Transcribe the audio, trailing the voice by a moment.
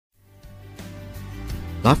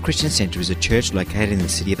Life Christian Centre is a church located in the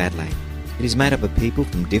city of Adelaide. It is made up of people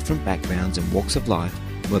from different backgrounds and walks of life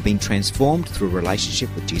who have been transformed through a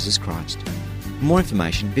relationship with Jesus Christ. For more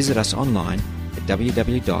information, visit us online at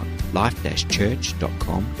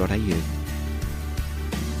www.life-church.com.au.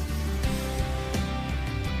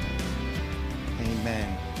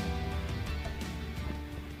 Amen.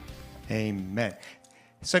 Amen.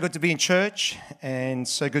 So good to be in church and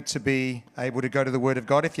so good to be able to go to the Word of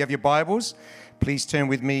God. If you have your Bibles, please turn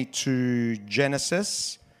with me to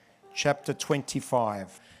Genesis chapter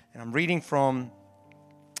 25. And I'm reading from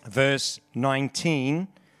verse 19.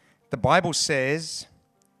 The Bible says,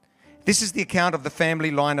 this is the account of the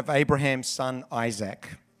family line of Abraham's son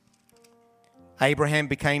Isaac. Abraham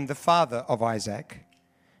became the father of Isaac.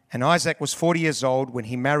 And Isaac was 40 years old when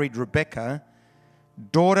he married Rebekah,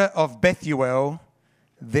 daughter of Bethuel,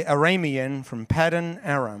 the Aramean from Paddan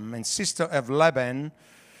Aram, and sister of Laban,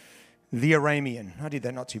 the Aramean. I did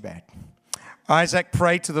that not too bad. Isaac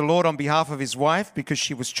prayed to the Lord on behalf of his wife because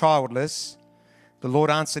she was childless. The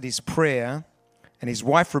Lord answered his prayer, and his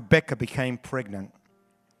wife Rebekah became pregnant.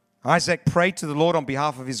 Isaac prayed to the Lord on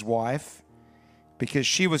behalf of his wife because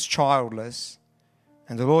she was childless,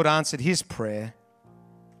 and the Lord answered his prayer,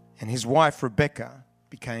 and his wife Rebekah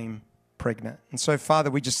became pregnant. And so,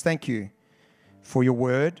 Father, we just thank you for your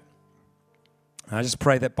word. I just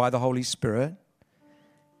pray that by the Holy Spirit,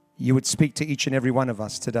 you would speak to each and every one of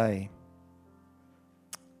us today.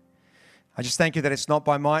 I just thank you that it's not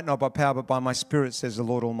by might, not by power, but by my Spirit, says the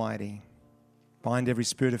Lord Almighty. Bind every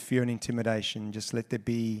spirit of fear and intimidation. Just let there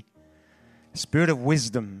be a spirit of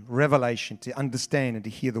wisdom, revelation, to understand and to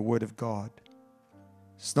hear the word of God.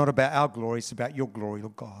 It's not about our glory, it's about your glory,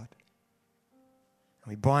 Lord God. And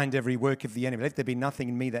we bind every work of the enemy. Let there be nothing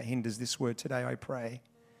in me that hinders this word today, I pray.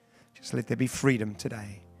 Just let there be freedom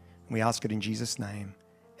today. And we ask it in Jesus' name.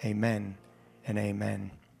 Amen and amen.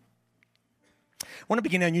 I want to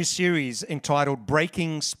begin a new series entitled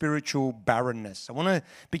Breaking Spiritual Barrenness. I want to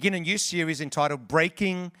begin a new series entitled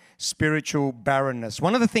Breaking Spiritual Barrenness.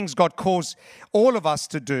 One of the things God calls all of us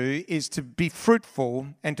to do is to be fruitful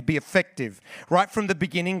and to be effective. Right from the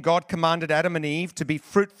beginning, God commanded Adam and Eve to be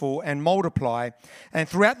fruitful and multiply. And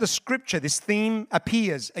throughout the scripture, this theme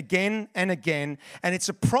appears again and again, and it's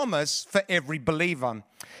a promise for every believer.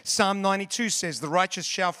 Psalm 92 says, the righteous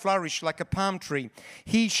shall flourish like a palm tree.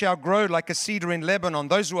 He shall grow like a cedar in Lebanon.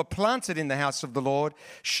 Those who are planted in the house of the Lord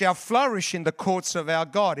shall flourish in the courts of our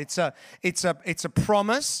God. It's a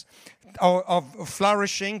promise of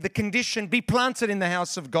flourishing. The condition, be planted in the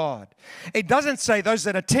house of God. It doesn't say those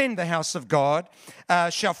that attend the house of God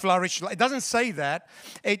shall flourish. It doesn't say that.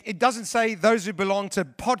 It doesn't say those who belong to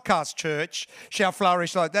podcast church shall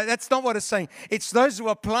flourish like that. That's not what it's saying. It's those who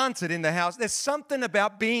are planted in the house. There's something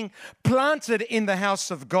about being planted in the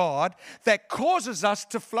house of God that causes us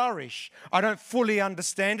to flourish. I don't fully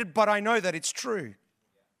understand it, but I know that it's true.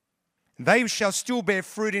 They shall still bear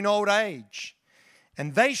fruit in old age,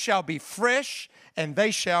 and they shall be fresh, and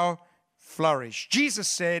they shall flourish. Jesus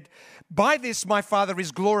said, by this my Father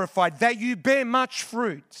is glorified, that you bear much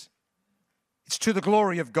fruit. It's to the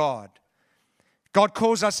glory of God. God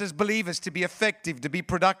calls us as believers to be effective, to be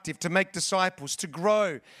productive, to make disciples, to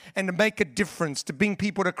grow, and to make a difference, to bring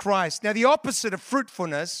people to Christ. Now, the opposite of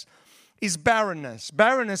fruitfulness is barrenness.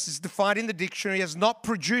 Barrenness is defined in the dictionary as not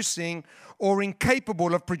producing or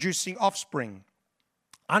incapable of producing offspring.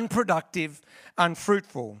 Unproductive,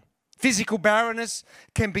 unfruitful. Physical barrenness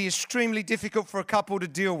can be extremely difficult for a couple to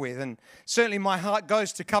deal with. And certainly my heart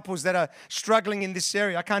goes to couples that are struggling in this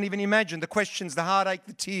area. I can't even imagine the questions, the heartache,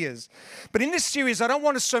 the tears. But in this series, I don't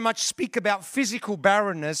want to so much speak about physical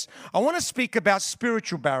barrenness. I want to speak about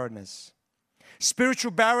spiritual barrenness. Spiritual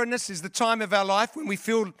barrenness is the time of our life when we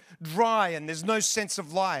feel dry and there's no sense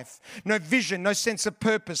of life, no vision, no sense of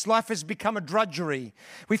purpose. Life has become a drudgery.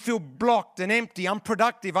 We feel blocked and empty,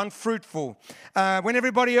 unproductive, unfruitful. When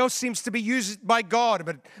everybody else seems to be used by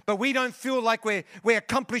God, but we don't feel like we're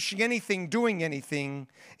accomplishing anything, doing anything.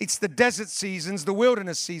 It's the desert seasons, the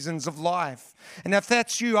wilderness seasons of life. And if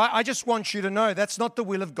that's you, I just want you to know that's not the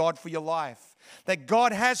will of God for your life. That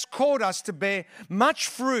God has called us to bear much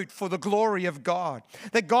fruit for the glory of God.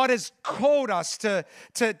 That God has called us to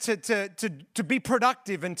be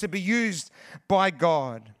productive and to be used by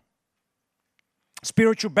God.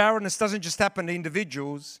 Spiritual barrenness doesn't just happen to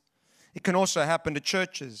individuals. It can also happen to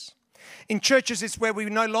churches. In churches, it's where we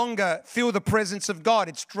no longer feel the presence of God.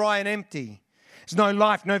 It's dry and empty. There's no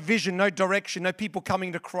life, no vision, no direction, no people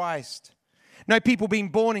coming to Christ. No people being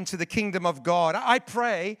born into the kingdom of God. I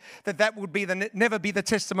pray that that would be never be the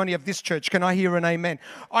testimony of this church. Can I hear an amen?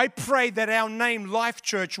 I pray that our name, Life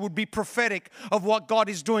Church, would be prophetic of what God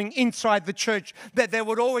is doing inside the church. That there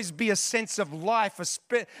would always be a sense of life,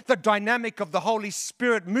 the dynamic of the Holy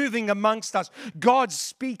Spirit moving amongst us. God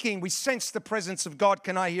speaking. We sense the presence of God.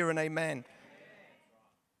 Can I hear an amen?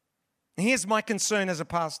 And here's my concern as a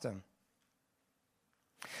pastor.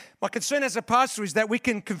 My concern as a pastor is that we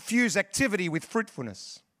can confuse activity with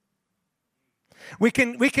fruitfulness. We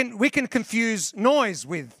can confuse noise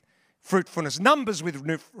with fruitfulness, numbers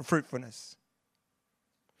with fruitfulness.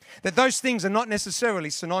 That those things are not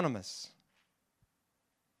necessarily synonymous.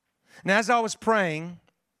 Now, as I was praying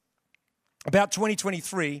about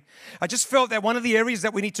 2023, I just felt that one of the areas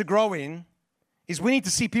that we need to grow in is we need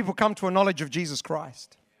to see people come to a knowledge of Jesus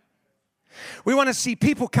Christ. We want to see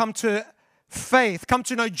people come to faith, come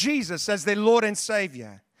to know Jesus as their Lord and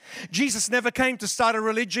Savior. Jesus never came to start a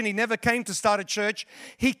religion. He never came to start a church.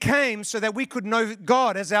 He came so that we could know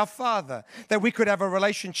God as our Father, that we could have a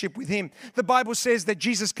relationship with Him. The Bible says that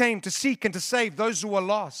Jesus came to seek and to save those who are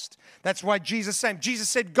lost. That's why Jesus came. Jesus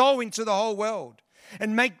said, go into the whole world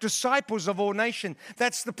and make disciples of all nations.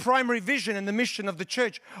 That's the primary vision and the mission of the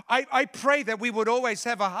church. I pray that we would always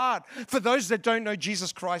have a heart for those that don't know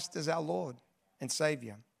Jesus Christ as our Lord and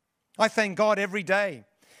Savior. I thank God every day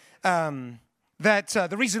that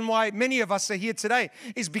the reason why many of us are here today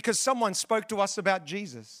is because someone spoke to us about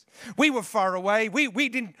Jesus. We were far away. We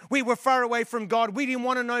were far away from God. We didn't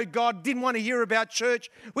want to know God, didn't want to hear about church.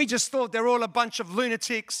 We just thought they're all a bunch of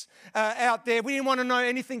lunatics out there. We didn't want to know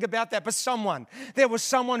anything about that. But there was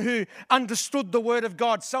someone who understood the Word of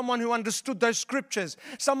God, someone who understood those scriptures,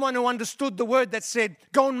 someone who understood the Word that said,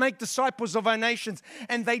 go and make disciples of our nations.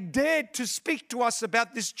 And they dared to speak to us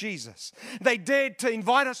about this Jesus. They dared to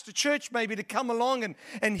invite us to church, maybe to come along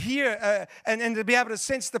and hear and to be able to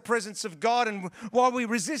sense the presence of God. And while we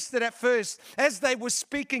resisted at first, as they were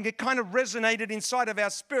speaking, it kind of resonated inside of our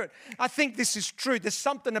spirit. I think this is true. There's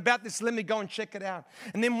something about this. Let me go and check it out.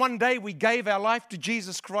 And then one day we gave our life to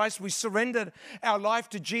Jesus Christ. We surrendered our life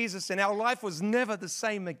to Jesus, and our life was never the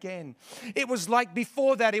same again. It was like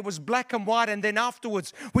before that, it was black and white, and then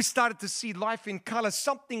afterwards we started to see life in color.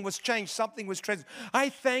 Something was changed. Something was transformed. I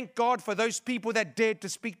thank God for those people that dared to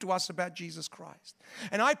speak to us about Jesus Christ.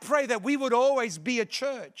 And I pray that we would always be a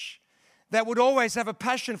church that would always have a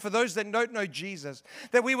passion for those that don't know Jesus.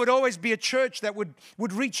 That we would always be a church that would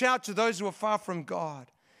reach out to those who are far from God.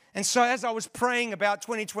 And so as I was praying about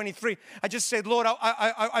 2023, I just said, Lord,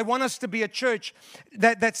 I want us to be a church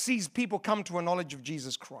that sees people come to a knowledge of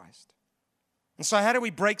Jesus Christ. And so how do we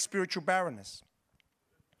break spiritual barrenness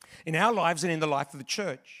in our lives and in the life of the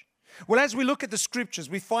church? Well, as we look at the scriptures,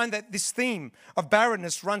 we find that this theme of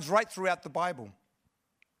barrenness runs right throughout the Bible.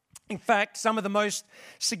 In fact, some of the most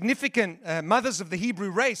significant mothers of the Hebrew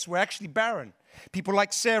race were actually barren. People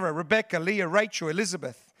like Sarah, Rebecca, Leah, Rachel,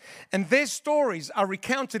 Elizabeth. And their stories are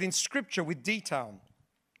recounted in Scripture with detail.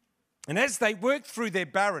 And as they worked through their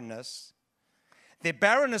barrenness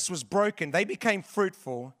was broken. They became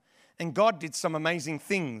fruitful, and God did some amazing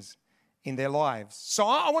things in their lives. So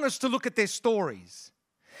I want us to look at their stories.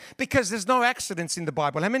 Because there's no accidents in the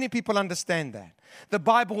Bible. How many people understand that? The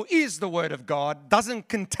Bible is the Word of God, doesn't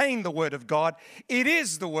contain the Word of God. It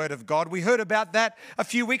is the Word of God. We heard about that a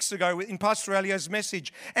few weeks ago in Pastor Elio's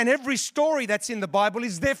message. And every story that's in the Bible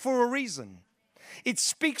is there for a reason. It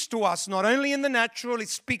speaks to us not only in the natural, it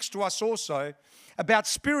speaks to us also about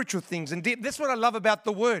spiritual things. And that's what I love about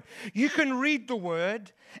the Word. You can read the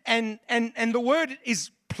Word and the Word is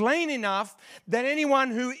plain enough that anyone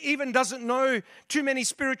who even doesn't know too many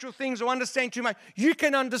spiritual things or understand too much, you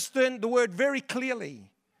can understand the Word very clearly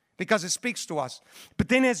because it speaks to us. But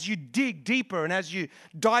then as you dig deeper and as you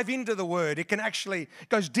dive into the Word, it can actually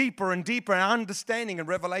goes deeper and deeper, and understanding and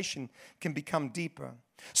revelation can become deeper.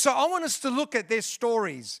 So I want us to look at their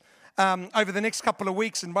stories over the next couple of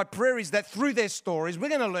weeks, and my prayer is that through their stories, we're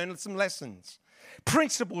going to learn some lessons,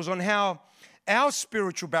 principles on how our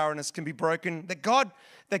spiritual barrenness can be broken, that God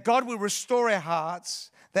will restore our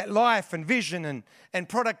hearts, that life and vision and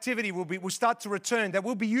productivity will start to return, that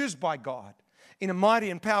will be used by God in a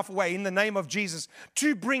mighty and powerful way in the name of Jesus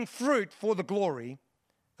to bring fruit for the glory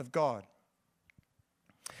of God.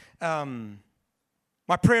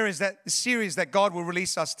 My prayer is that the series that God will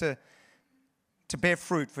release us to bear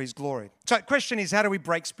fruit for His glory. So the question is, how do we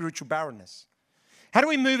break spiritual barrenness? How do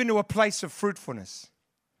we move into a place of fruitfulness?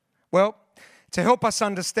 Well, to help us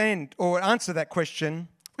understand or answer that question,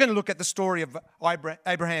 We're going to look at the story of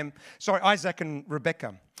Isaac and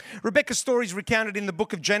Rebekah. Rebekah's story is recounted in the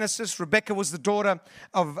book of Genesis. Rebekah was the daughter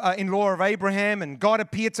of in-law of Abraham, and God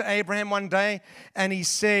appeared to Abraham one day, and he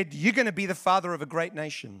said, "You're going to be the father of a great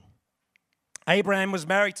nation." Abraham was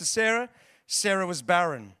married to Sarah. Sarah was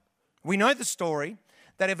barren. We know the story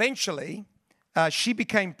that eventually she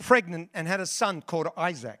became pregnant and had a son called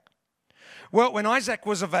Isaac. Well, when Isaac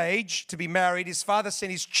was of age to be married, his father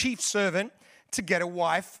sent his chief servant to get a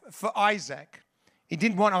wife for Isaac. He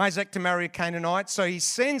didn't want Isaac to marry a Canaanite, so he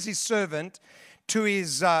sends his servant to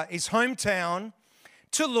his hometown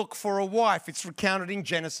to look for a wife. It's recounted in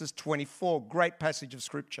Genesis 24, great passage of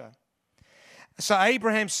Scripture. So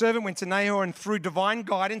Abraham's servant went to Nahor, and through divine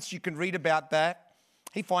guidance, you can read about that,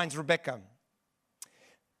 he finds Rebekah.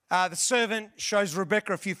 The servant shows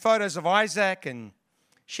Rebekah a few photos of Isaac, and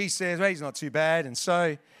she says, well, he's not too bad. And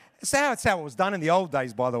so that's how it was done in the old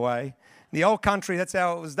days, by the way. In the old country, that's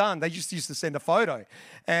how it was done. They just used to send a photo.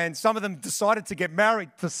 And some of them decided to get married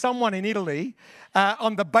to someone in Italy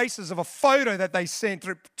on the basis of a photo that they sent.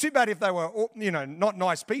 Too bad if they were, not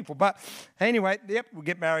nice people. But anyway, yep, we'll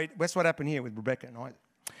get married. That's what happened here with Rebekah and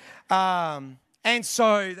Isaac. And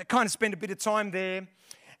so they kind of spent a bit of time there.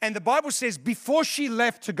 And the Bible says before she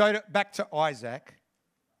left to go back to Isaac,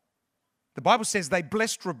 the Bible says they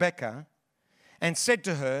blessed Rebekah and said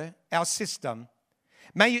to her, our sister,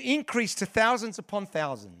 may you increase to thousands upon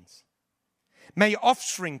thousands. May your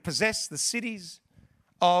offspring possess the cities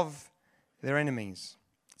of their enemies.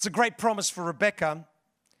 It's a great promise for Rebekah.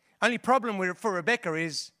 Only problem for Rebekah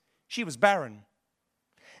is she was barren.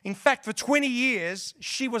 In fact, for 20 years,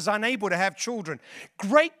 she was unable to have children.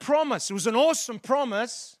 Great promise. It was an awesome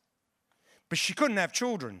promise, but she couldn't have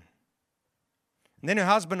children. And then her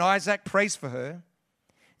husband Isaac prays for her,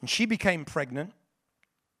 and she became pregnant,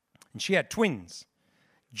 and she had twins,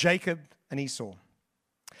 Jacob and Esau.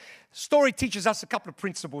 The story teaches us a couple of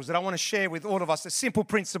principles that I want to share with all of us. They're simple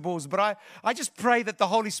principles, but I just pray that the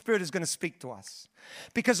Holy Spirit is going to speak to us.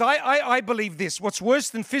 Because I believe this, what's worse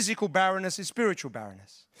than physical barrenness is spiritual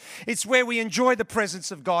barrenness. It's where we enjoy the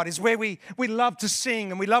presence of God. It's where we love to sing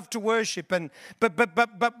and we love to worship. But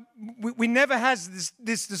we never has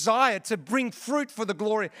this desire to bring fruit for the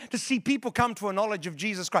glory, to see people come to a knowledge of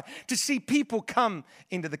Jesus Christ, to see people come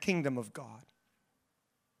into the kingdom of God.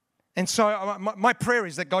 And so my prayer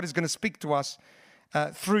is that God is going to speak to us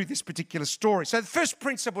through this particular story. So the first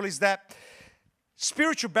principle is that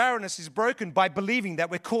spiritual barrenness is broken by believing that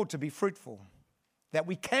we're called to be fruitful, that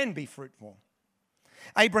we can be fruitful.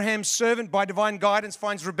 Abraham's servant, by divine guidance,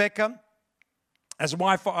 finds Rebekah as a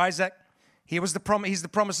wife for Isaac. Here's the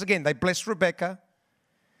promise again. They blessed Rebekah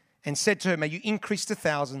and said to her, may you increase to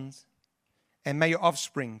thousands and may your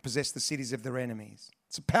offspring possess the cities of their enemies.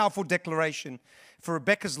 It's a powerful declaration for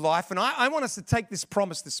Rebekah's life. And I want us to take this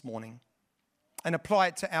promise this morning and apply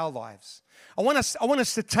it to our lives. I want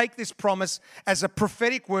us to take this promise as a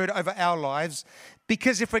prophetic word over our lives,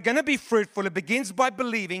 because if we're going to be fruitful, it begins by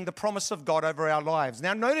believing the promise of God over our lives.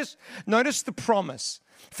 Now notice the promise.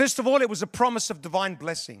 First of all, it was a promise of divine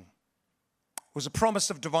blessing. It was a promise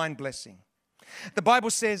of divine blessing. The Bible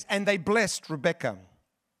says, and they blessed Rebekah.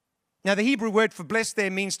 Now, the Hebrew word for blessed there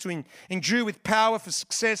means to endue with power for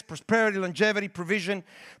success, prosperity, longevity, provision,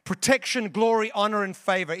 protection, glory, honor, and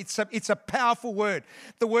favor. It's a powerful word.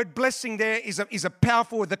 The word blessing there is a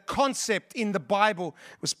powerful word. The concept in the Bible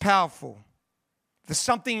was powerful. There's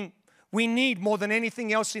something we need more than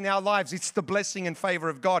anything else in our lives. It's the blessing and favor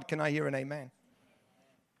of God. Can I hear an amen?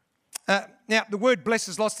 Now, the word bless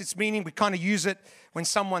has lost its meaning. We kind of use it when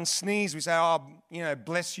someone sneezes. We say,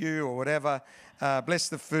 bless you or whatever, bless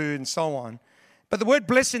the food and so on. But the word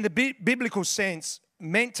bless in the biblical sense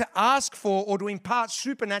meant to ask for or to impart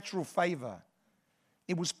supernatural favor.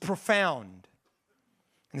 It was profound.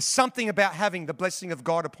 And there's something about having the blessing of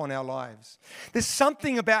God upon our lives. There's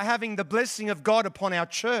something about having the blessing of God upon our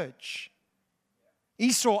church.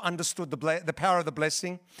 Esau understood the power of the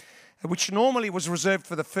blessing, which normally was reserved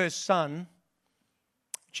for the first son,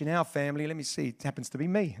 which in our family, let me see, it happens to be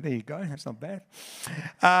me. There you go, that's not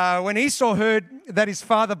bad. When Esau heard that his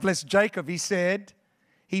father blessed Jacob,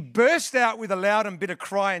 he burst out with a loud and bitter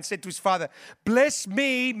cry and said to his father, bless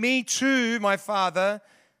me too, my father.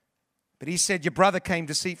 But he said, your brother came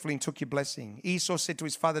deceitfully and took your blessing. Esau said to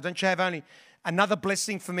his father, don't you have only another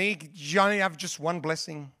blessing for me? You only have just one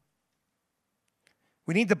blessing.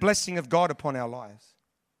 We need the blessing of God upon our lives.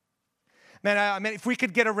 Man, I mean, if we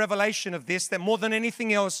could get a revelation of this, that more than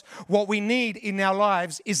anything else, what we need in our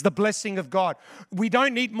lives is the blessing of God. We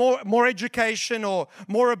don't need more education or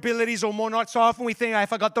more abilities or more knowledge. So often we think,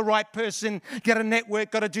 if I got the right person, get a network,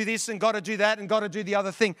 got to do this and got to do that and got to do the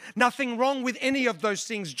other thing. Nothing wrong with any of those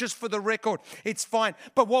things, just for the record. It's fine.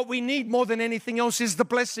 But what we need more than anything else is the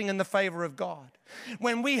blessing and the favor of God.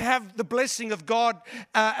 When we have the blessing of God,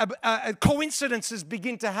 coincidences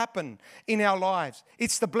begin to happen in our lives.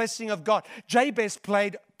 It's the blessing of God. Jabez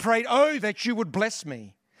prayed, oh, that you would bless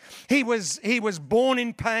me. He was born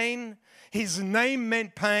in pain. His name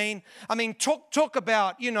meant pain. I mean, talk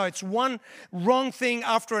about, it's one wrong thing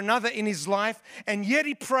after another in his life, and yet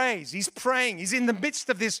he prays. He's praying. He's in the midst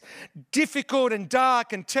of this difficult and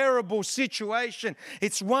dark and terrible situation.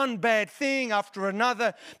 It's one bad thing after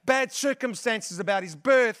another, bad circumstances about his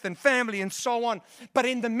birth and family and so on. But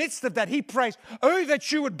in the midst of that, he prays, oh,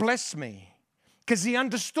 that you would bless me. Because he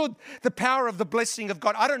understood the power of the blessing of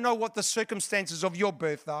God. I don't know what the circumstances of your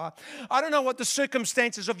birth are. I don't know what the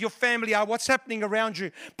circumstances of your family are, what's happening around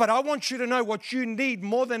you. But I want you to know what you need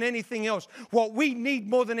more than anything else. What we need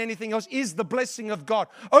more than anything else is the blessing of God.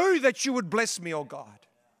 Oh, that you would bless me, oh God.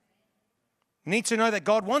 We need to know that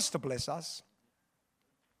God wants to bless us.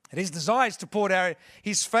 And His desire is to pour out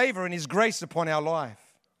His favor and His grace upon our life.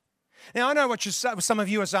 Now, I know what some of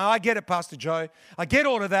you are saying. I get it, Pastor Joe. I get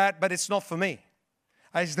all of that, but it's not for me.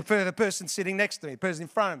 As the person sitting next to me, the person in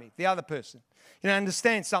front of me, the other person. You don't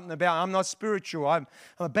understand something about, I'm not spiritual. I'm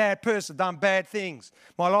a bad person, done bad things.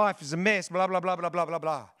 My life is a mess, blah, blah, blah, blah, blah, blah,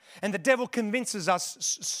 blah. And the devil convinces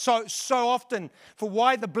us so often for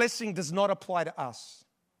why the blessing does not apply to us.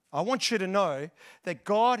 I want you to know that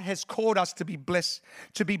God has called us to be blessed.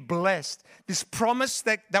 This promise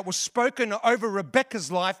that was spoken over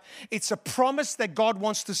Rebecca's life, it's a promise that God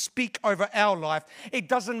wants to speak over our life. It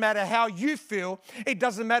doesn't matter how you feel. It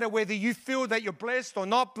doesn't matter whether you feel that you're blessed or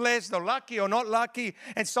not blessed, or lucky or not lucky,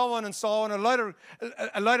 and so on and so on. A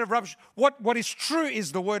load of rubbish. What is true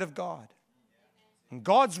is the Word of God. And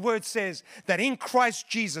God's Word says that in Christ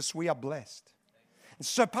Jesus we are blessed.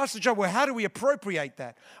 So, Pastor Joe, well, how do we appropriate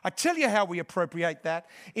that? I tell you how we appropriate that.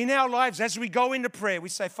 In our lives, as we go into prayer, we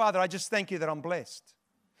say, Father, I just thank you that I'm blessed.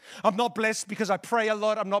 I'm not blessed because I pray a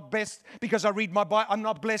lot. I'm not blessed because I read my Bible. I'm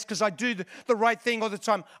not blessed because I do the right thing all the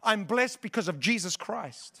time. I'm blessed because of Jesus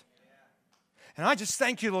Christ. And I just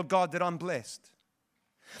thank you, Lord God, that I'm blessed.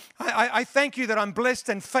 I thank you that I'm blessed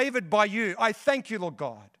and favored by you. I thank you, Lord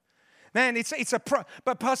God. Man,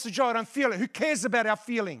 but Pastor Joe, I don't feel it. Who cares about our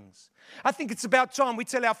feelings? I think it's about time we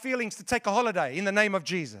tell our feelings to take a holiday in the name of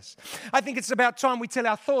Jesus. I think it's about time we tell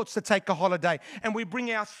our thoughts to take a holiday and we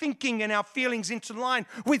bring our thinking and our feelings into line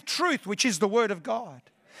with truth, which is the Word of God.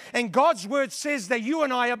 And God's Word says that you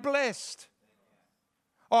and I are blessed.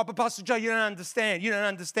 Oh, but Pastor Joe, you don't understand. You don't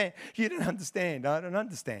understand. You don't understand. I don't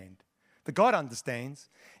understand. But God understands,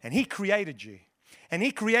 and He created you. And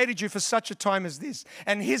He created you for such a time as this.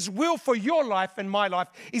 And His will for your life and my life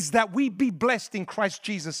is that we be blessed in Christ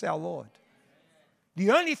Jesus our Lord.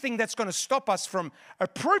 The only thing that's going to stop us from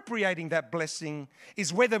appropriating that blessing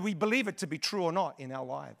is whether we believe it to be true or not in our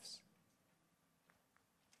lives.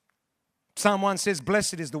 Psalm 1 says,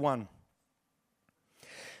 blessed is the one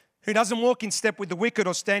who doesn't walk in step with the wicked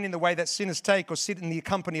or stand in the way that sinners take or sit in the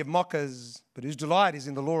company of mockers, but whose delight is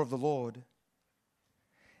in the law of the Lord.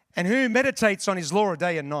 And who meditates on His law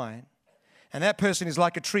day and night. And that person is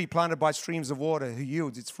like a tree planted by streams of water who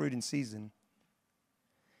yields its fruit in season.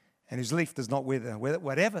 And whose leaf does not wither.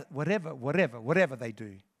 Whatever they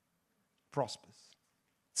do prospers.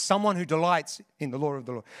 Someone who delights in the law of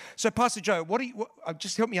the Lord. So Pastor Joe,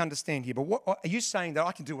 just help me understand here. But what are you saying that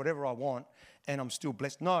I can do whatever I want and I'm still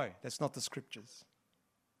blessed? No, that's not the Scriptures.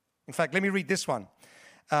 In fact, let me read this one.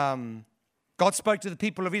 God spoke to the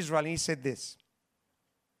people of Israel and He said this.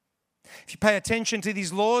 If you pay attention to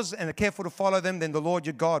these laws and are careful to follow them, then the Lord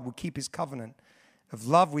your God will keep His covenant of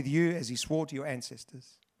love with you as He swore to your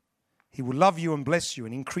ancestors. He will love you and bless you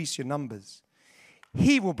and increase your numbers.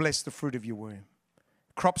 He will bless the fruit of your womb,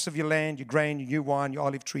 crops of your land, your grain, your new wine, your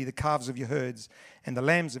olive tree, the calves of your herds, and the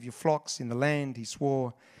lambs of your flocks in the land He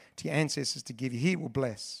swore to your ancestors to give you. He will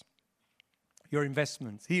bless your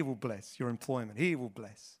investments. He will bless your employment. He will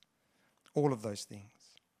bless all of those things.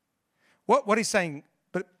 What He's saying,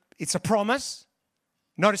 it's a promise.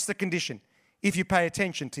 Notice the condition. If you pay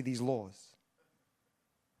attention to these laws.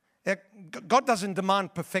 God doesn't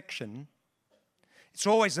demand perfection. It's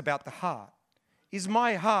always about the heart. Is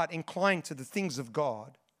my heart inclined to the things of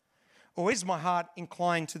God? Or is my heart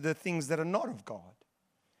inclined to the things that are not of God?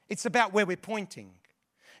 It's about where we're pointing.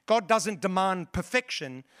 God doesn't demand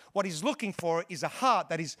perfection. What He's looking for is a heart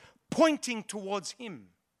that is pointing towards Him.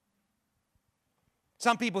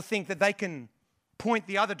 Some people think that they can point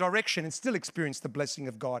the other direction and still experience the blessing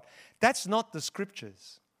of God. That's not the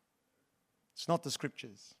scriptures. It's not the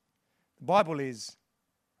scriptures. The Bible is,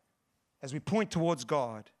 as we point towards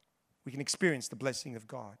God, we can experience the blessing of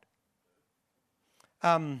God.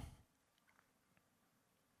 If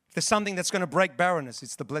there's something that's going to break barrenness,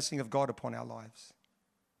 it's the blessing of God upon our lives.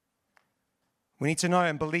 We need to know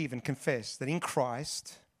and believe and confess that in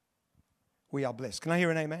Christ we are blessed. Can I hear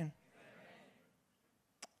an amen? Amen.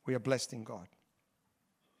 We are blessed in God.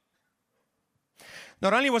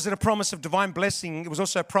 Not only was it a promise of divine blessing, it was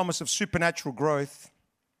also a promise of supernatural growth.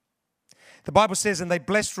 The Bible says, and they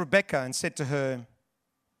blessed Rebekah and said to her,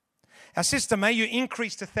 our sister, may you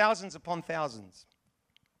increase to thousands upon thousands.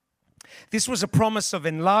 This was a promise of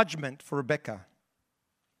enlargement for Rebekah.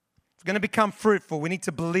 If we're going to become fruitful, we need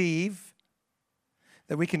to believe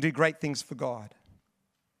that we can do great things for God.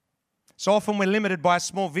 So often we're limited by a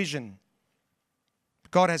small vision.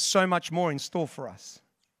 God has so much more in store for us.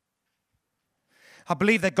 I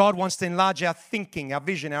believe that God wants to enlarge our thinking, our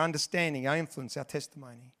vision, our understanding, our influence, our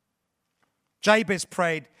testimony. Jabez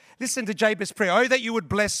prayed, listen to Jabez's prayer, oh, that you would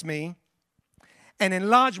bless me and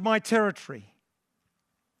enlarge my territory.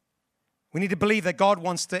 We need to believe that God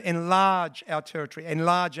wants to enlarge our territory,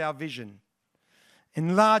 enlarge our vision,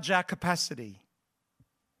 enlarge our capacity.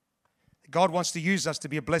 God wants to use us to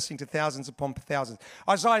be a blessing to thousands upon thousands.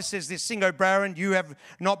 Isaiah says this, sing, O barren, you have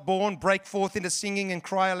not borne, break forth into singing and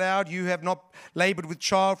cry aloud. You have not labored with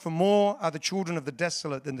child, for more are the children of the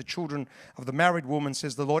desolate than the children of the married woman,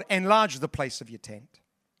 says the Lord. Enlarge the place of your tent.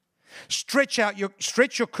 Stretch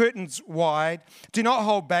your curtains wide. Do not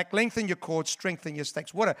hold back. Lengthen your cords, strengthen your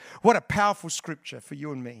stakes. What a powerful scripture for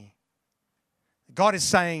you and me. God is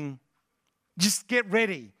saying, just get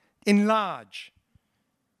ready, enlarge.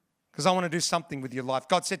 Because I want to do something with your life.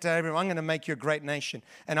 God said to Abraham, I'm going to make you a great nation,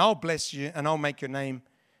 and I'll bless you, and I'll make your name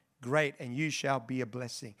great, and you shall be a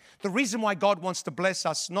blessing. The reason why God wants to bless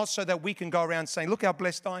us, not so that we can go around saying, look how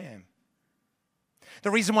blessed I am.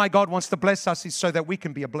 The reason why God wants to bless us is so that we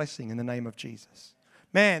can be a blessing in the name of Jesus.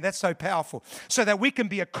 Man, that's so powerful. So that we can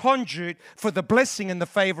be a conduit for the blessing and the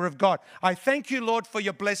favor of God. I thank you, Lord, for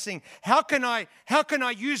your blessing. How can I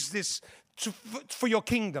use this for your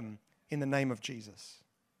kingdom in the name of Jesus?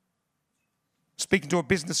 Speaking to a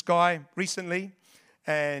business guy recently,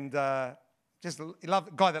 and just a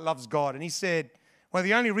guy that loves God, and he said, well,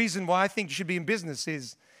 the only reason why I think you should be in business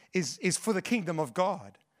is for the kingdom of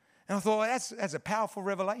God. And I thought, well, that's a powerful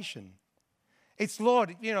revelation. It's,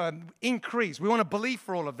 Lord, increase. We want to believe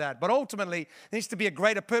for all of that, but ultimately there needs to be a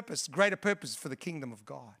greater purpose for the kingdom of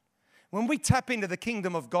God. When we tap into the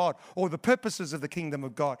kingdom of God or the purposes of the kingdom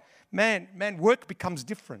of God, man, work becomes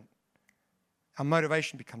different. Our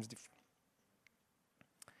motivation becomes different.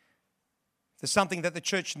 There's something that the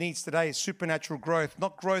church needs today is supernatural growth,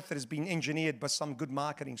 not growth that has been engineered by some good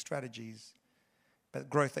marketing strategies,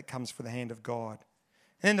 but growth that comes from the hand of God.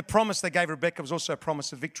 And then the promise they gave Rebekah was also a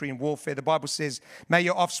promise of victory in warfare. The Bible says, may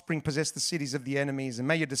your offspring possess the cities of the enemies, and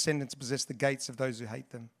may your descendants possess the gates of those who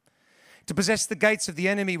hate them. To possess the gates of the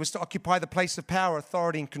enemy was to occupy the place of power,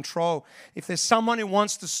 authority, and control. If there's someone who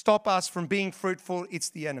wants to stop us from being fruitful,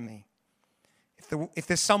 it's the enemy. If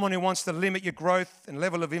there's someone who wants to limit your growth and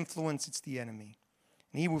level of influence, it's the enemy.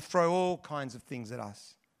 And he will throw all kinds of things at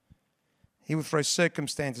us. He will throw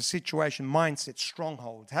circumstances, situation, mindset,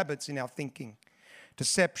 strongholds, habits in our thinking,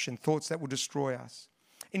 deception, thoughts that will destroy us.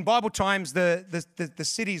 In Bible times, the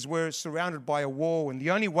cities were surrounded by a wall, and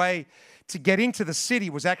the only way to get into the city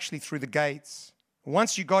was actually through the gates.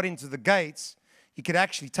 Once you got into the gates, you could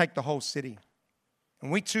actually take the whole city.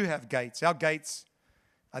 And we too have gates. Our gates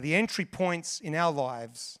are the entry points in our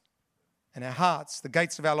lives and our hearts. The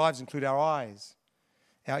gates of our lives include our eyes,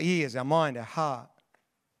 our ears, our mind, our heart.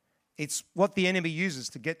 It's what the enemy uses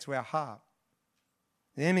to get to our heart.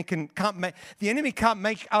 The enemy can't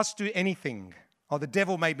make us do anything. Oh, the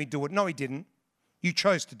devil made me do it. No, he didn't. You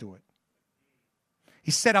chose to do it.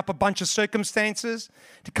 He set up a bunch of circumstances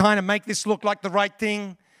to kind of make this look like the right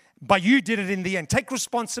thing, but you did it in the end. Take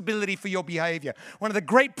responsibility for your behavior. One of the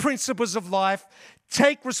great principles of life,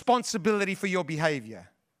 take responsibility for your behavior.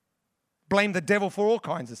 Blame the devil for all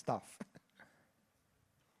kinds of stuff.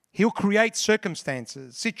 He'll create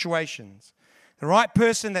circumstances, situations. The right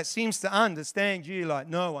person that seems to understand you like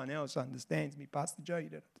no one else understands me. Pastor Joe,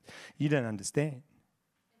 you don't understand.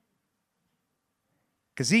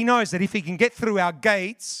 Because he knows that if he can get through our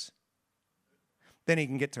gates, then he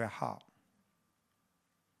can get to our heart.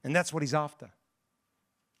 And that's what he's after.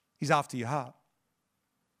 He's after your heart.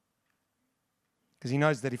 Because he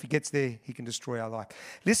knows that if he gets there, he can destroy our life.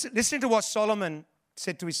 Listen to what Solomon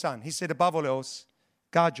said to his son. He said, above all else,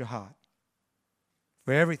 guard your heart.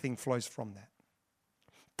 For everything flows from that.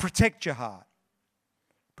 Protect your heart.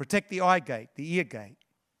 Protect the eye gate, the ear gate.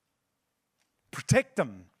 Protect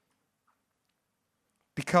them.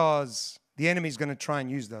 Because the enemy is going to try and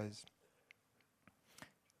use those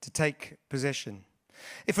to take possession.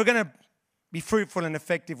 If we're going to be fruitful and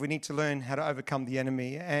effective, we need to learn how to overcome the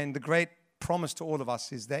enemy. And the great promise to all of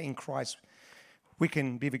us is that in Christ, we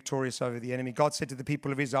can be victorious over the enemy. God said to the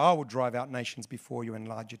people of Israel, I will drive out nations before you and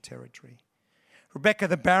enlarge your territory. Rebekah,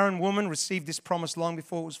 the barren woman, received this promise long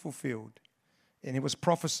before it was fulfilled. And it was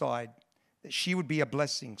prophesied that she would be a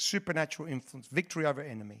blessing, supernatural influence, victory over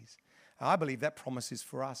enemies. I believe that promise is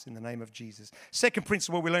for us in the name of Jesus. Second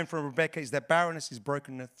principle we learn from Rebekah is that barrenness is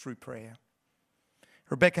broken through prayer.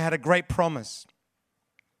 Rebekah had a great promise,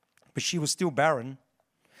 but she was still barren.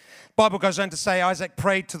 The Bible goes on to say Isaac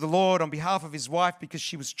prayed to the Lord on behalf of his wife because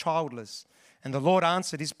she was childless. And the Lord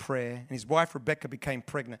answered his prayer, and his wife Rebekah became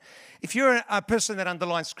pregnant. If you're a person that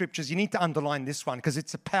underlines scriptures, you need to underline this one because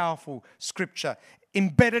it's a powerful scripture.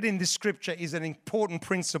 Embedded in this scripture is an important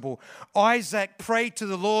principle. Isaac prayed to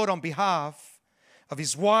the Lord on behalf of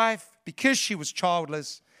his wife because she was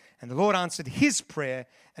childless, and the Lord answered his prayer,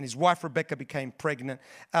 and his wife Rebekah became pregnant.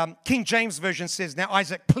 King James Version says, now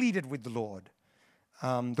Isaac pleaded with the Lord.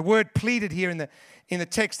 The word pleaded here in the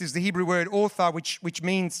text is the Hebrew word ortha, which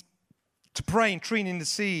means to pray and train in the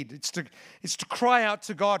seed. It's to cry out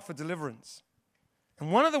to God for deliverance.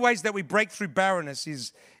 And one of the ways that we break through barrenness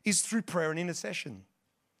is through prayer and intercession.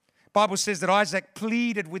 The Bible says that Isaac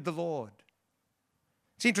pleaded with the Lord.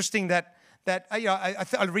 It's interesting that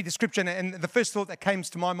I read the scripture and the first thought that came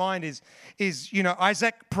to my mind is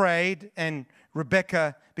Isaac prayed and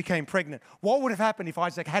Rebekah became pregnant. What would have happened if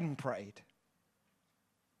Isaac hadn't prayed?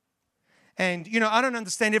 And, I don't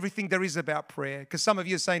understand everything there is about prayer because some of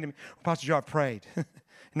you are saying to me, well, Pastor Joe, I've prayed.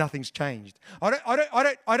 Nothing's changed. I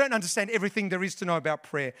don't understand everything there is to know about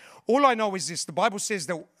prayer. All I know is this. The Bible says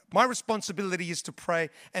that my responsibility is to pray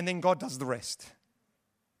and then God does the rest.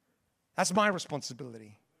 That's my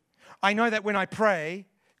responsibility. I know that when I pray,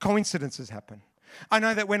 coincidences happen. I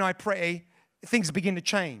know that when I pray, things begin to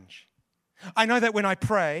change. I know that when I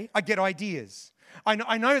pray, I get ideas.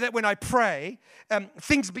 I know that when I pray,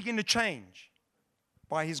 things begin to change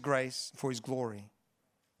by His grace, for His glory.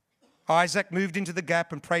 Isaac moved into the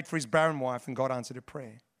gap and prayed for his barren wife, and God answered her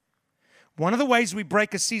prayer. One of the ways we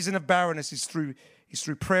break a season of barrenness is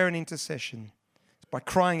through prayer and intercession. It's by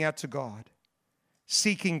crying out to God,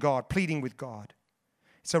 seeking God, pleading with God.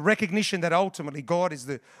 It's a recognition that ultimately God is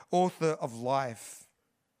the author of life.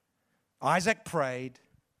 Isaac prayed,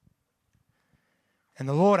 and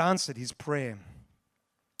the Lord answered his prayer.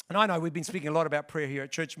 And I know we've been speaking a lot about prayer here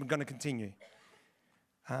at church, and we're going to continue.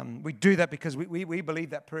 We do that because we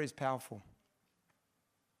believe that prayer is powerful.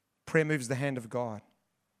 Prayer moves the hand of God.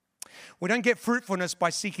 We don't get fruitfulness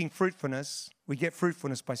by seeking fruitfulness. We get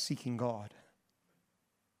fruitfulness by seeking God.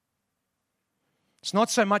 It's not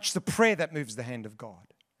so much the prayer that moves the hand of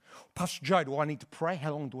God. Pastor Joe, do I need to pray?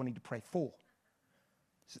 How long do I need to pray for?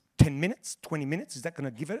 Is it 10 minutes, 20 minutes? Is that going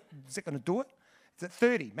to give it? Is that going to do it? Is it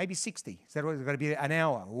 30, maybe 60? Is that going to be an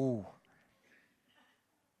hour? Ooh.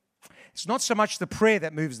 It's not so much the prayer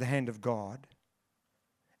that moves the hand of God.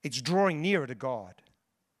 It's drawing nearer to God.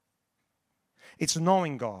 It's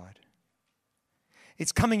knowing God.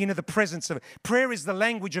 It's coming into the presence of it. Prayer is the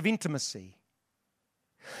language of intimacy.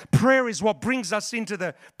 Prayer is what brings us into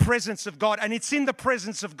the presence of God. And it's in the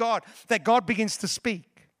presence of God that God begins to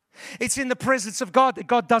speak. It's in the presence of God that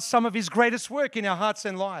God does some of His greatest work in our hearts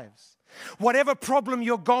and lives. Whatever problem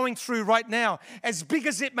you're going through right now, as big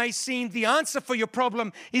as it may seem, the answer for your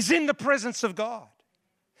problem is in the presence of God.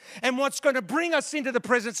 And what's going to bring us into the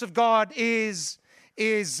presence of God is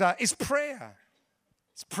prayer.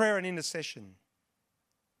 It's prayer and intercession.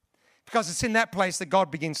 Because it's in that place that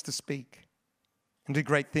God begins to speak and do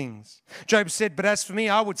great things. Job said, but as for me,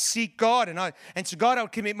 I would seek God, and to God I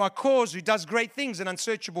would commit my cause, who does great things and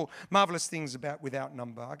unsearchable, marvelous things without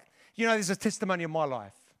number. There's a testimony of my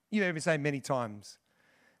life. You heard me say many times.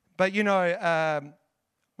 But,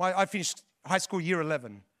 I finished high school year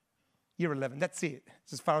 11. Year 11, that's it.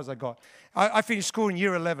 It's as far as I got. I finished school in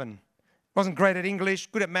year 11. Wasn't great at English,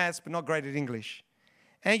 good at maths, but not great at English.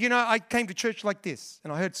 And, I came to church like this,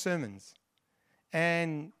 and I heard sermons.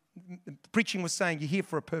 And the preaching was saying, you're here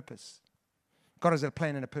for a purpose. God has a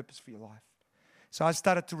plan and a purpose for your life. So I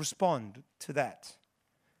started to respond to that.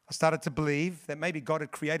 I started to believe that maybe God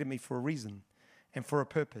had created me for a reason and for a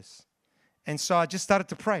purpose. And so I just started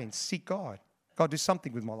to pray and seek God. God, do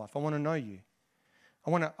something with my life. I want to know you. I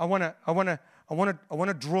want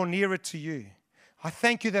to draw nearer to you. I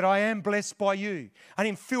thank you that I am blessed by you. I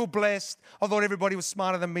didn't feel blessed. I thought everybody was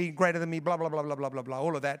smarter than me, greater than me, blah, blah, blah, blah, blah, blah, blah,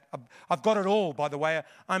 all of that. I've got it all, by the way.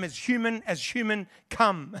 I'm as human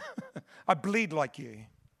come. I bleed like you.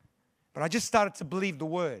 But I just started to believe the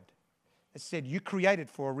word. It said, you created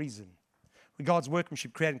for a reason. With God's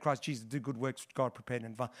workmanship, created in Christ Jesus to do good works which God prepared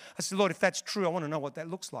in advance. I said, Lord, if that's true, I want to know what that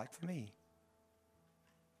looks like for me.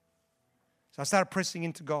 So I started pressing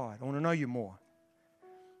into God. I want to know you more.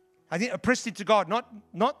 I pressed into God,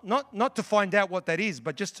 not to find out what that is,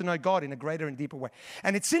 but just to know God in a greater and deeper way.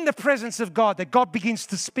 And it's in the presence of God that God begins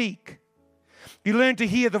to speak. You learn to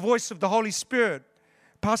hear the voice of the Holy Spirit.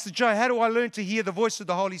 Pastor Joe, how do I learn to hear the voice of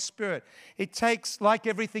the Holy Spirit? It takes, like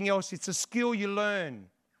everything else, it's a skill you learn.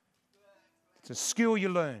 It's a skill you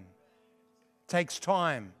learn. It takes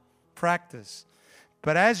time, practice.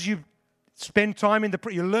 But as you spend time in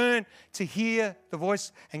you learn to hear the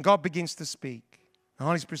voice, and God begins to speak. The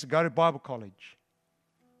Holy Spirit said, go to Bible college.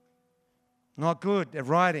 Not good at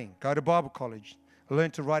writing. Go to Bible college. Learn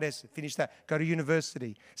to write essays. Finish that. Go to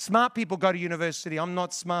university. Smart people go to university. I'm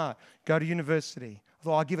not smart. Go to university. I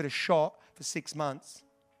thought I'll give it a shot for 6 months.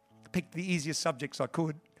 Picked the easiest subjects I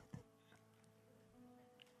could.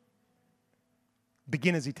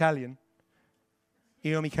 Beginner's Italian.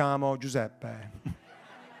 Io mi chiamo Giuseppe.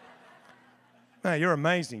 No, you're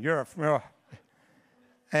amazing.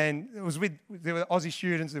 And there were Aussie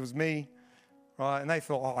students, there was me, right? And they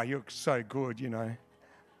thought, oh, you're so good, you know.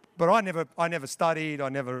 But I never studied, I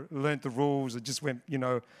never learnt the rules, it just went, you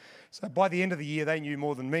know. So by the end of the year, they knew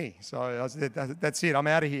more than me. So I said, that's it, I'm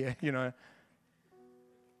out of here, you know.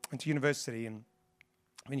 Went to university and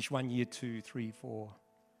finished 1 year, 2, 3, 4,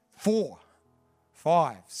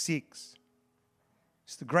 5, 6.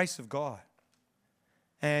 It's the grace of God.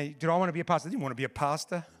 And did I want to be a pastor? I didn't want to be a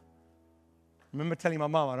pastor. I remember telling my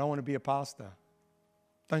mum, I don't want to be a pastor.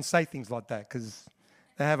 Don't say things like that because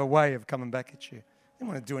they have a way of coming back at you. I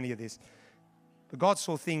didn't want to do any of this. But God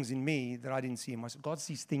saw things in me that I didn't see in myself. God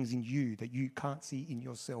sees things in you that you can't see in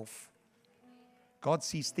yourself. God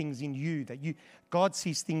sees things in you God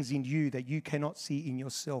sees things in you that you cannot see in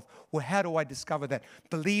yourself. Well, how do I discover that?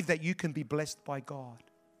 Believe that you can be blessed by God.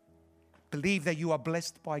 Believe that you are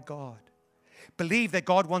blessed by God. Believe that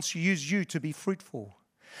God wants to use you to be fruitful.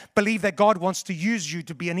 Believe that God wants to use you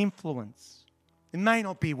to be an influence. It may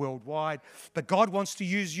not be worldwide, but God wants to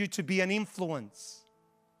use you to be an influence.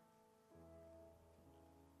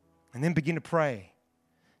 And then begin to pray.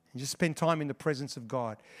 And just spend time in the presence of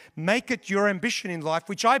God. Make it your ambition in life,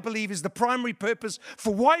 which I believe is the primary purpose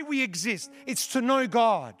for why we exist. It's to know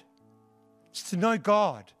God. It's to know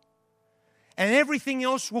God. And everything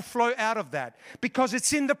else will flow out of that. Because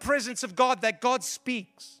it's in the presence of God that God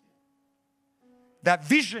speaks. That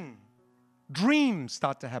vision, dreams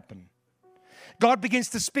start to happen. God begins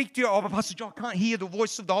to speak to you. Oh, Pastor John, I can't hear the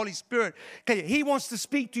voice of the Holy Spirit. Okay, He wants to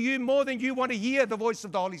speak to you more than you want to hear the voice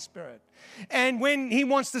of the Holy Spirit. And when He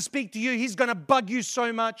wants to speak to you, He's going to bug you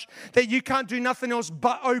so much that you can't do nothing else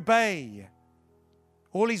but obey.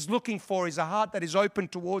 All He's looking for is a heart that is open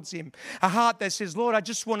towards Him. A heart that says, Lord, I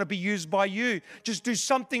just want to be used by you. Just do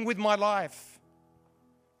something with my life.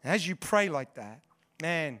 As you pray like that,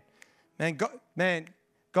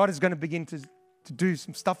 God is going to begin to do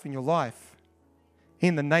some stuff in your life.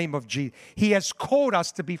 In the name of Jesus. He has called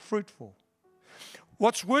us to be fruitful.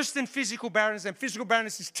 What's worse than physical barrenness, and physical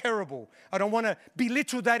barrenness is terrible. I don't want to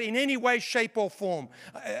belittle that in any way, shape, or form.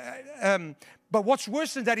 But what's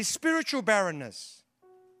worse than that is spiritual barrenness,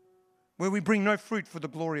 where we bring no fruit for the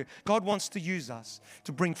glory of God. Wants to use us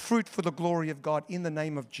to bring fruit for the glory of God in the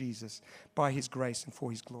name of Jesus, by His grace and for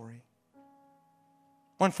His glory.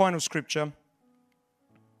 One final scripture.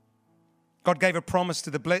 God gave a promise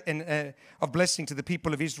to of blessing to the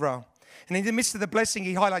people of Israel. And in the midst of the blessing,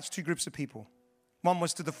 He highlights two groups of people. One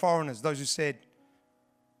was to the foreigners, those who said,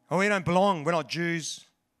 oh, we don't belong, we're not Jews.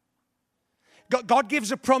 God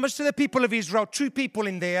gives a promise to the people of Israel. Two people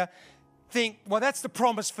in there think, well, that's the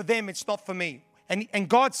promise for them, it's not for me. And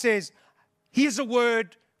God says, here's a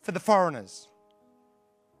word for the foreigners.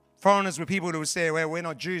 Foreigners were people who would say, well, we're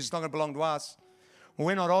not Jews, it's not going to belong to us. Well,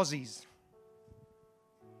 we're not Aussies.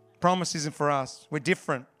 Promise isn't for us. We're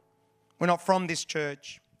different. We're not from this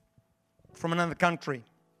church, from another country.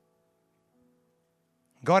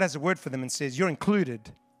 God has a word for them and says, you're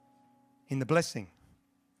included in the blessing.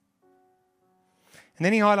 And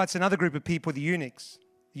then He highlights another group of people, the eunuchs.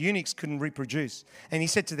 The eunuchs couldn't reproduce. And He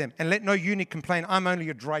said to them, and let no eunuch complain, I'm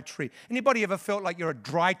only a dry tree. Anybody ever felt like you're a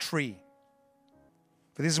dry tree?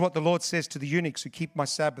 For this is what the Lord says to the eunuchs who keep my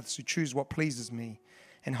Sabbaths, who choose what pleases me,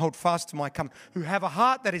 and hold fast to my covenant, who have a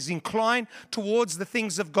heart that is inclined towards the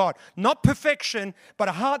things of God. Not perfection, but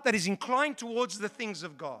a heart that is inclined towards the things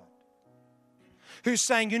of God. Who's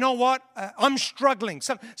saying, you know what, I'm struggling.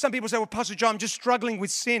 Some people say, well, Pastor Joe, I'm just struggling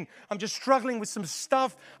with sin. I'm just struggling with some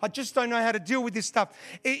stuff. I just don't know how to deal with this stuff.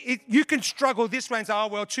 You can struggle this way and say, oh,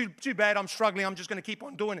 well, too bad, I'm struggling. I'm just going to keep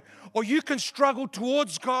on doing it. Or you can struggle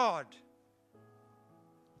towards God.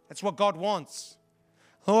 That's what God wants.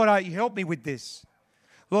 Lord, you help me with this.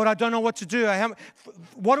 Lord, I don't know what to do.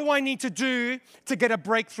 What do I need to do to get a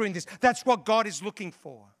breakthrough in this? That's what God is looking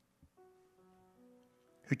for.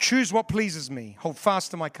 Who choose what pleases me, hold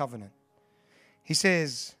fast to my covenant. He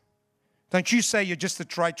says, don't you say you're just a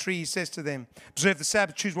dry tree. He says to them, observe the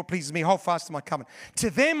Sabbath, choose what pleases me, hold fast to my covenant. To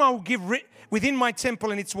them I will give within my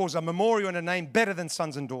temple and its walls a memorial and a name better than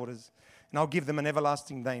sons and daughters. And I'll give them an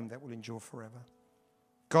everlasting name that will endure forever.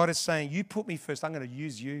 God is saying, you put me first. I'm going to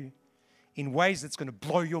use you in ways that's going to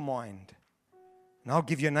blow your mind. And I'll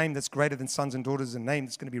give you a name that's greater than sons and daughters, a name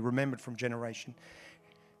that's going to be remembered from generation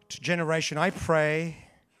to generation. I pray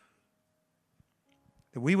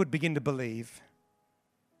that we would begin to believe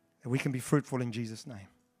that we can be fruitful in Jesus' name.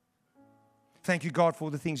 Thank you, God, for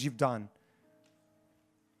all the things you've done.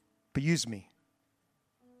 But use me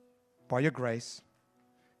by your grace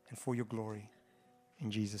and for your glory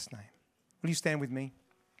in Jesus' name. Will you stand with me?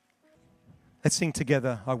 Let's sing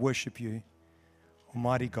together, I worship you,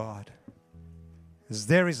 Almighty God. Because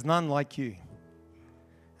there is none like you.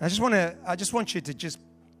 I just want you to just,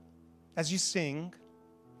 as you sing,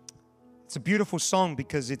 it's a beautiful song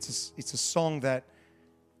because it's a song that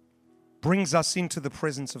brings us into the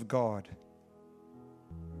presence of God.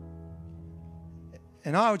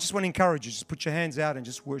 And I just want to encourage you, just put your hands out and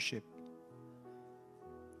just worship.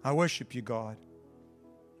 I worship you, God.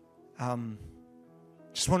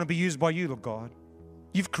 Just want to be used by you, Lord God.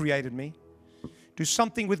 You've created me. Do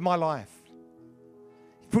something with my life.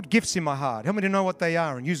 Put gifts in my heart. Help me to know what they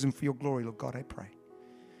are and use them for your glory, Lord God, I pray.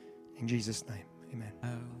 In Jesus' name, amen. I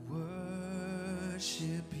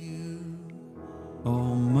worship you,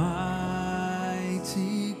 Almighty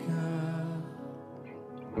God.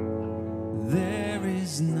 There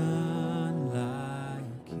is none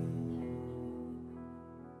like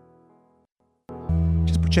you.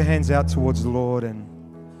 Just put your hands out towards the Lord and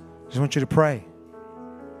I just want you to pray.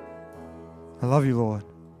 I love you, Lord.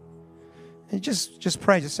 And just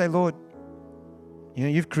pray. Just say, Lord,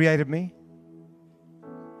 you've created me.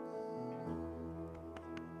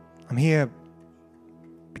 I'm here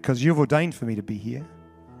because you've ordained for me to be here.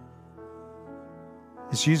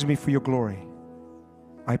 Just use me for your glory.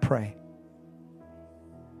 I pray.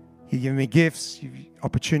 You give me gifts,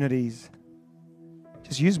 opportunities.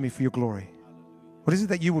 Just use me for your glory. What is it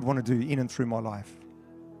that you would want to do in and through my life?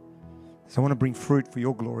 So I want to bring fruit for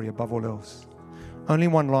your glory above all else. Only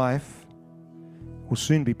one life will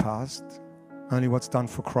soon be past. Only what's done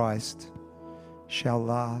for Christ shall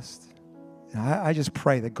last. And I just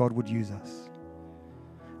pray that God would use us.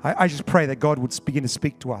 I just pray that God would begin to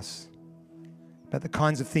speak to us about the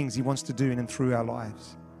kinds of things He wants to do in and through our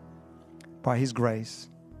lives by His grace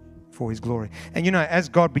for His glory. And as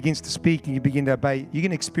God begins to speak and you begin to obey, you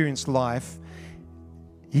can experience life.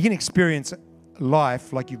 You can experience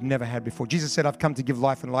life like you've never had before. Jesus said, I've come to give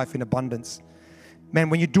life and life in abundance. Man,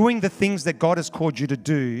 when you're doing the things that God has called you to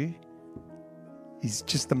do, it's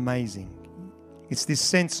just amazing. It's this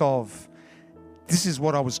sense of, this is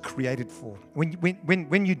what I was created for.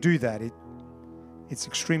 When you do that, it's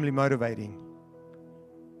extremely motivating.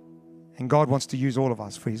 And God wants to use all of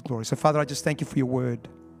us for His glory. So, Father, I just thank you for your word.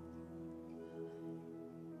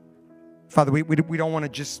 Father, we don't want to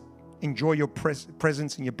just enjoy your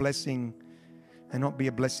presence and your blessing and not be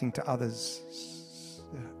a blessing to others.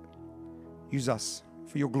 Use us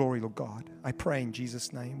for your glory, Lord God. I pray in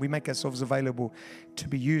Jesus' name. We make ourselves available to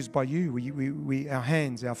be used by you. We our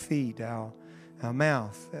hands, our feet, our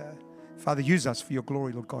mouth. Father, use us for your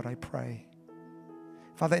glory, Lord God, I pray.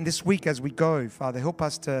 Father, in this week as we go, Father, help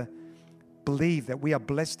us to believe that we are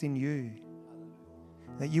blessed in you,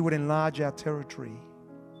 that you would enlarge our territory.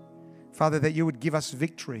 Father, that you would give us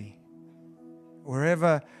victory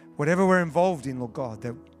whatever we're involved in, Lord God,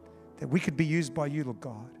 that we could be used by you, Lord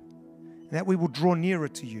God. And that we will draw nearer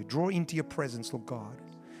to you, draw into your presence, Lord God,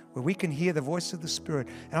 where we can hear the voice of the Spirit.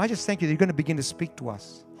 And I just thank you that you're going to begin to speak to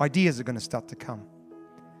us. Ideas are going to start to come.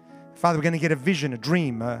 Father, we're going to get a vision, a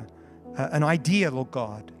dream, an idea, Lord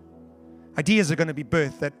God. Ideas are going to be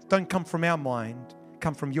birthed that don't come from our mind,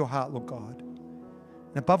 come from your heart, Lord God.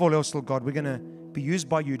 And above all else, Lord God, we're going to be used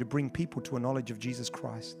by you to bring people to a knowledge of Jesus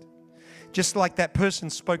Christ. Just like that person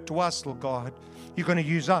spoke to us, Lord God, you're going to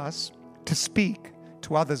use us to speak to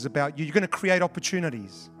to others about you. You're going to create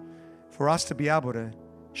opportunities for us to be able to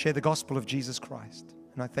share the gospel of Jesus Christ.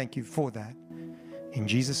 And I thank you for that. In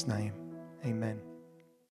Jesus' name, amen.